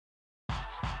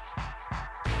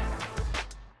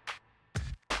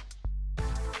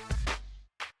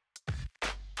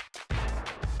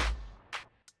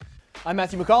I'm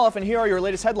Matthew McAuliffe, and here are your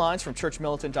latest headlines from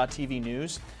ChurchMilitant.tv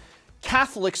News.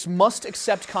 Catholics must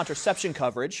accept contraception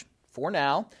coverage, for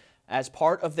now, as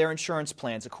part of their insurance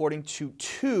plans, according to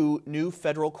two new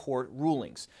federal court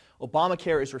rulings.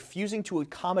 Obamacare is refusing to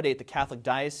accommodate the Catholic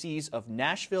dioceses of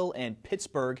Nashville and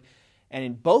Pittsburgh, and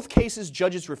in both cases,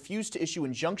 judges refused to issue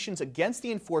injunctions against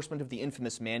the enforcement of the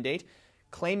infamous mandate,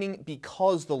 claiming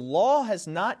because the law has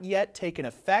not yet taken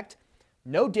effect,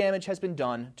 no damage has been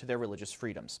done to their religious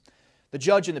freedoms. The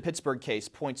judge in the Pittsburgh case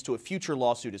points to a future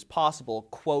lawsuit as possible,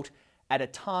 quote, at a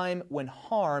time when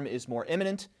harm is more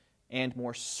imminent and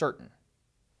more certain.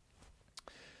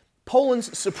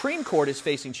 Poland's Supreme Court is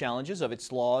facing challenges of its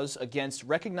laws against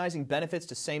recognizing benefits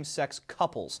to same-sex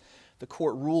couples. The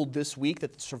court ruled this week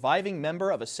that the surviving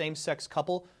member of a same-sex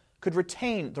couple could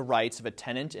retain the rights of a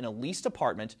tenant in a leased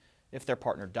apartment if their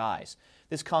partner dies.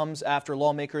 This comes after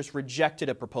lawmakers rejected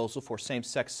a proposal for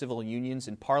same-sex civil unions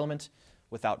in Parliament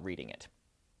without reading it.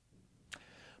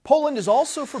 Poland is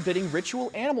also forbidding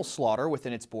ritual animal slaughter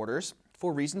within its borders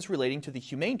for reasons relating to the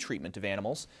humane treatment of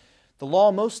animals. The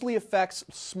law mostly affects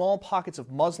small pockets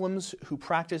of Muslims who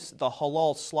practice the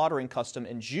halal slaughtering custom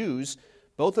and Jews,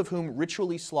 both of whom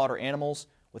ritually slaughter animals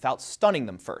without stunning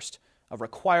them first, a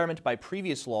requirement by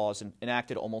previous laws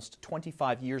enacted almost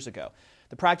 25 years ago.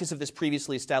 The practice of this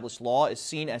previously established law is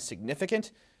seen as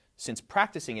significant, since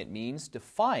practicing it means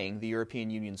defying the European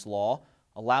Union's law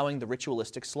allowing the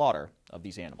ritualistic slaughter of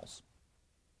these animals.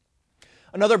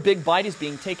 Another big bite is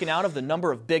being taken out of the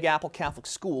number of Big Apple Catholic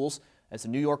schools as the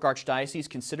New York Archdiocese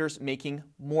considers making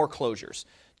more closures.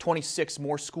 26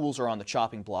 more schools are on the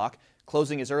chopping block,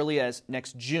 closing as early as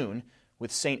next June,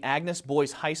 with St. Agnes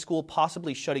Boys High School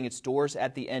possibly shutting its doors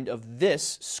at the end of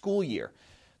this school year.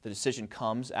 The decision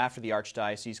comes after the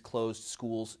Archdiocese closed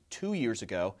schools 2 years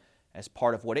ago as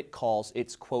part of what it calls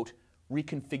its, quote,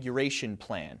 Reconfiguration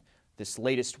plan. This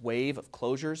latest wave of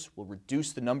closures will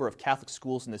reduce the number of Catholic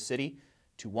schools in the city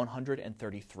to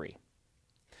 133.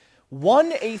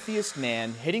 One atheist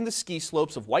man hitting the ski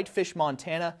slopes of Whitefish,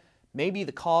 Montana may be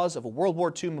the cause of a World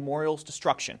War II memorial's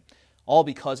destruction, all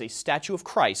because a statue of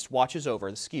Christ watches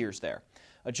over the skiers there.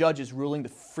 A judge is ruling the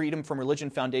Freedom from Religion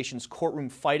Foundation's courtroom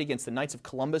fight against the Knights of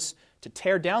Columbus to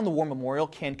tear down the war memorial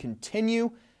can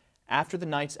continue after the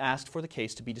Knights asked for the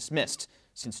case to be dismissed,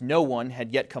 since no one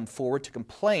had yet come forward to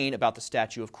complain about the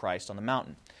statue of Christ on the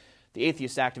mountain. The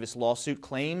atheist activist lawsuit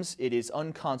claims it is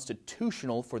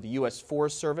unconstitutional for the U.S.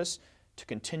 Forest Service to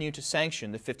continue to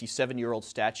sanction the 57-year-old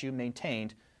statue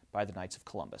maintained by the Knights of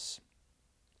Columbus.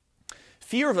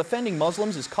 Fear of offending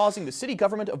Muslims is causing the city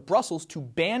government of Brussels to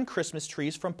ban Christmas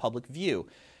trees from public view.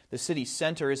 The city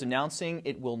center is announcing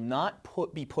it will not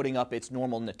be putting up its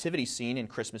normal nativity scene and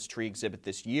Christmas tree exhibit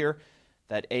this year,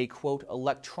 that a, quote,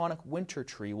 electronic winter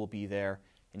tree will be there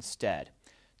instead.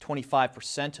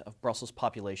 25% of Brussels'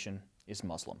 population is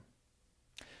Muslim.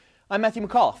 I'm Matthew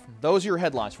McAuliffe. Those are your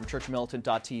headlines from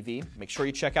ChurchMilitant.tv. Make sure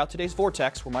you check out today's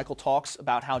Vortex, where Michael talks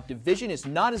about how division is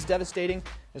not as devastating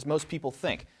as most people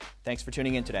think. Thanks for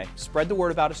tuning in today. Spread the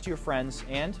word about us to your friends,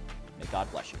 and may God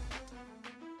bless you.